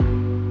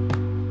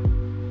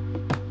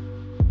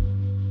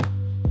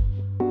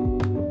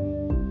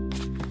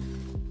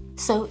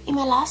So, in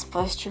my last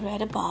post, you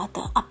read about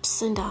the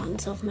ups and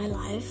downs of my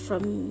life,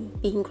 from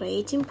being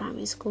great in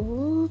primary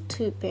school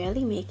to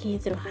barely making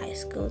it through high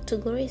school to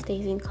glorious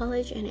days in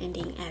college and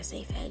ending as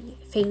a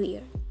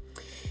failure.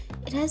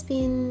 It has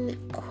been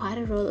quite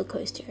a roller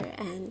coaster,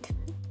 and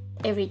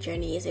every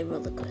journey is a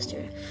roller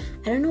coaster.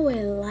 I don't know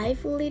where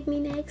life will lead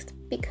me next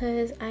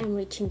because I am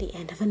reaching the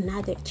end of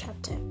another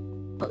chapter,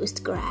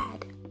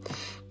 post-grad.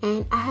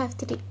 And I have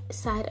to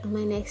decide on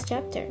my next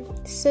chapter.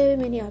 So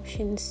many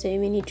options, so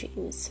many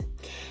dreams.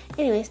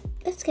 Anyways,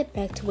 let's get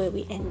back to where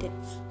we ended.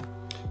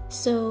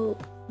 So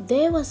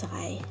there was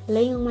I,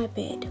 laying on my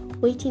bed,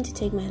 waiting to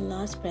take my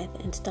last breath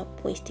and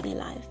stop wasting a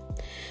life.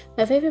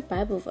 My favorite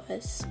Bible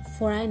verse,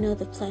 "For I know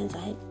the plans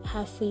I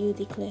have for you,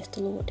 declares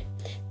the Lord.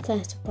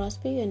 Plans to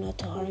prosper you and not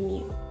to harm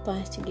you.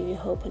 Plans to give you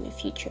hope and a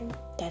future."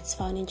 That's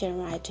found in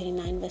Jeremiah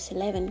 29 verse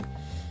 11.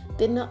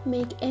 Did not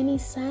make any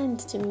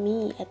sense to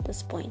me at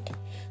this point.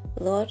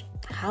 Lord,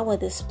 how are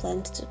these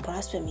plans to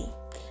prosper me?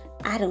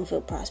 I don't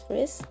feel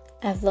prosperous.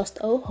 I've lost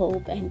all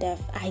hope and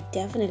I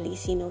definitely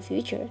see no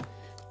future.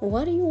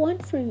 What do you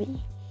want from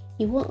me?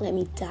 You won't let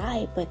me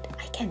die, but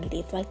I can't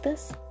live like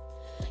this.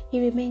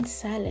 He remained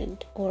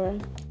silent, or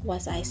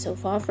was I so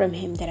far from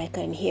him that I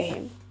couldn't hear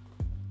him?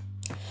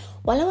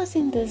 While I was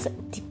in this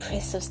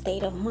depressive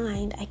state of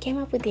mind, I came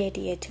up with the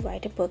idea to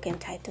write a book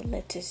entitled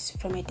Letters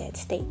from a Dead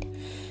State.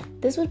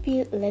 This would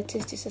be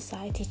letters to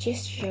society,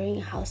 just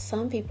showing how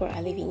some people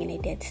are living in a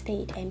dead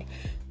state and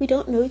we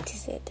don't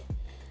notice it.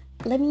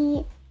 Let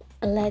me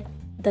let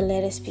the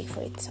letter speak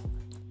for itself.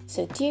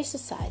 So, dear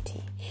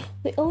society,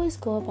 we always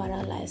go about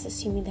our lives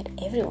assuming that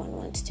everyone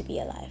wants to be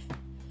alive.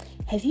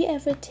 Have you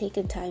ever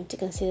taken time to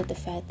consider the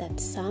fact that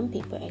some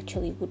people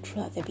actually would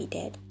rather be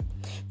dead?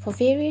 For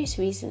various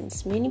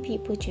reasons, many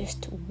people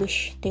just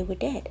wish they were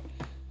dead.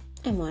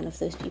 I'm one of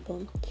those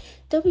people.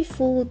 Don't be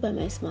fooled by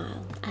my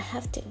smile. I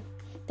have to.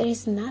 There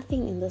is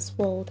nothing in this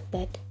world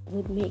that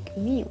would make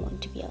me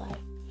want to be alive.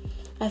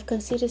 I've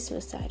considered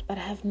suicide, but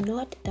I have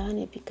not done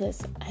it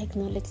because I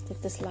acknowledge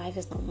that this life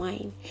is not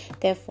mine.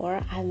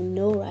 Therefore, I have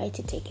no right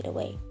to take it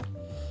away.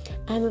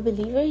 I'm a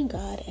believer in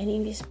God, and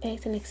in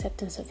respect and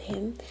acceptance of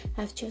Him,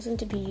 I've chosen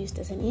to be used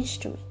as an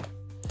instrument.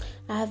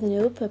 I have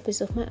no purpose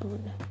of my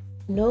own,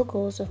 no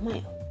goals of my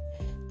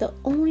own. The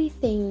only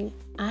thing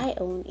I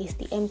own is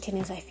the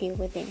emptiness I feel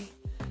within.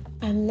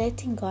 I'm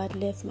letting God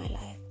live my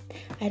life.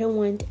 I don't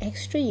want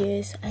extra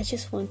years, I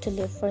just want to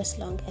live for as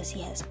long as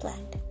He has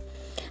planned.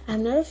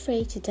 I'm not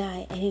afraid to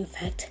die, and in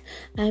fact,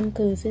 I'm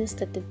convinced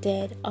that the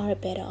dead are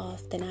better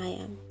off than I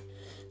am.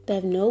 They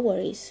have no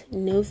worries,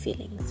 no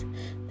feelings.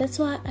 That's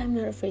why I'm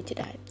not afraid to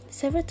die.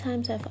 Several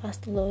times I've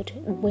asked the Lord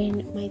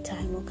when my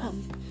time will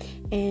come,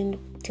 and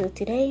till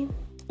today,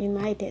 in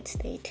my dead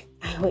state,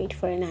 I wait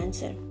for an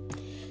answer.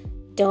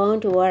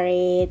 Don't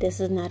worry, this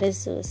is not a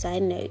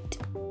suicide note.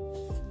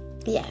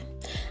 Yeah,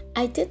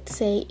 I did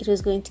say it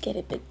was going to get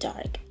a bit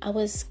dark. It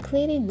was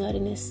clearly not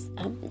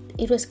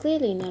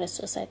a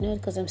suicide note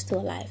because I'm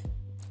still alive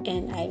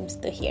and I'm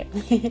still here.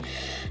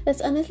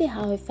 That's honestly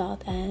how I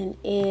felt, and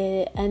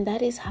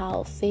that is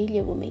how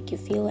failure will make you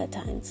feel at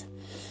times.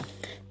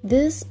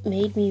 This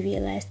made me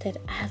realize that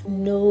I have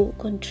no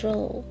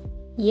control.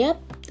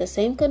 Yep, the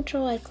same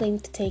control I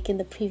claimed to take in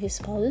the previous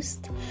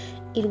post.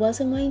 It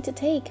wasn't mine to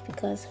take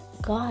because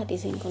God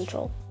is in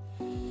control.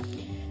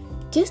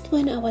 Just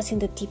when I was in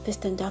the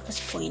deepest and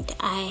darkest point,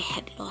 I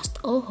had lost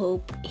all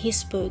hope, He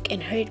spoke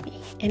and heard me,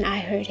 and I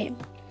heard Him.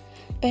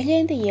 Earlier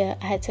in the year,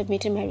 I had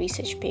submitted my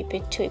research paper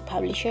to a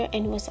publisher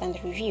and it was under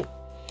review.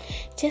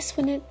 Just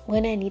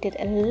when I needed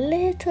a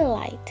little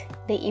light,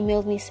 they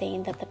emailed me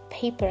saying that the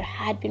paper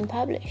had been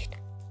published.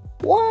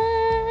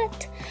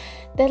 What?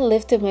 That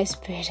lifted my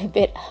spirit a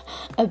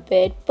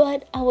bit,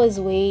 but I was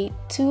way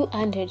too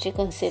under to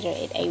consider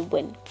it a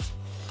win.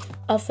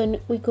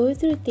 Often we go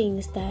through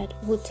things that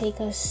will take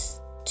us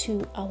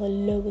to our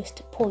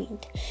lowest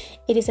point.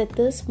 It is at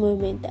this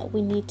moment that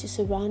we need to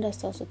surround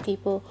ourselves with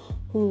people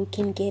who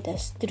can get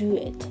us through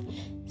it.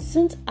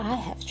 Since I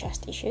have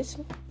trust issues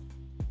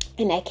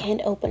and I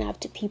can't open up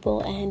to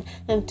people and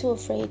I'm too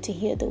afraid to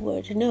hear the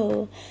word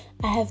no,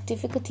 I have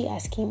difficulty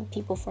asking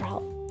people for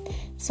help.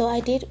 So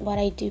I did what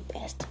I do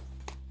best.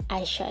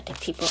 I shut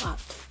people up.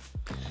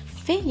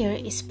 Failure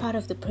is part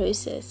of the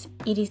process.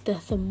 It is the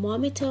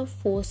thermometer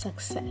for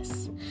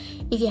success.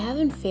 If you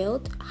haven't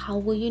failed, how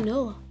will you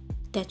know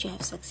that you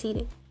have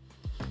succeeded?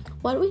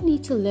 What we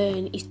need to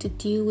learn is to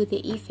deal with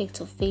the effects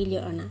of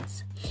failure on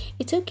us.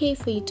 It's okay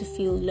for you to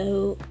feel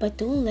low, but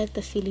don't let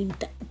the feeling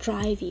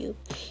drive you.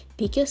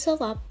 Pick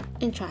yourself up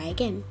and try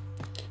again.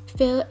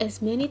 Fail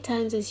as many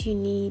times as you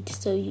need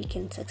so you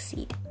can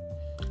succeed.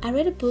 I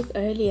read a book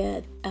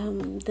earlier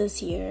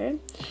this year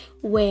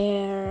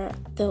where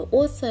the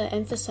author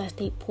emphasized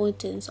the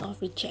importance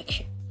of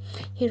rejection.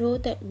 He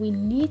wrote that we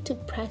need to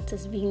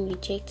practice being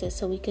rejected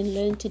so we can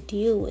learn to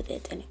deal with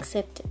it and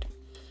accept it.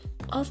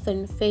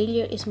 Often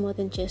failure is more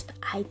than just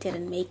I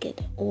didn't make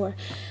it, or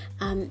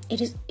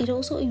it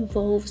also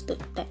involves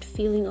that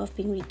feeling of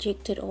being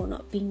rejected or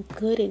not being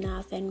good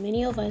enough, and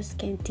many of us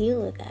can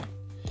deal with that.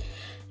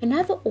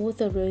 Another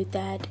author wrote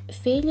that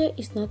failure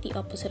is not the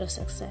opposite of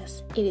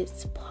success, it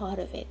is part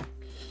of it.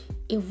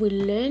 If we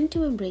learn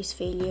to embrace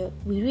failure,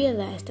 we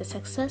realize that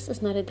success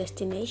is not a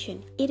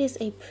destination, it is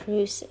a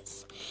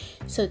process.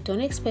 So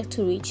don't expect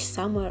to reach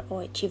somewhere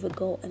or achieve a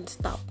goal and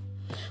stop.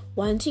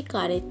 Once you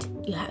got it,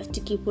 you have to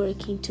keep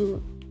working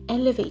to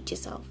elevate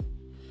yourself.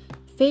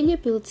 Failure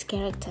builds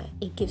character,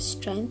 it gives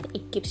strength,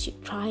 it keeps you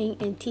trying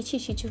and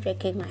teaches you to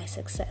recognize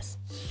success.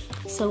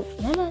 So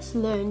let us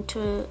learn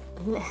to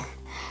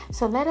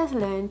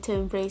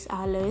embrace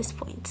our lowest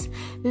points,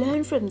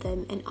 learn from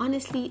them, and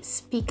honestly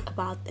speak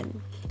about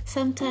them.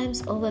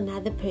 Sometimes all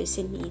another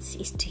person needs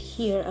is to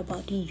hear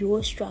about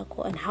your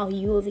struggle and how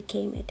you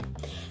overcame it.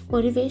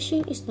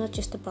 Motivation is not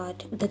just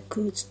about the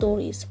good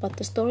stories, but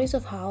the stories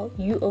of how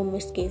you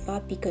almost gave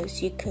up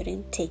because you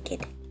couldn't take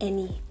it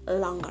any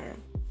longer.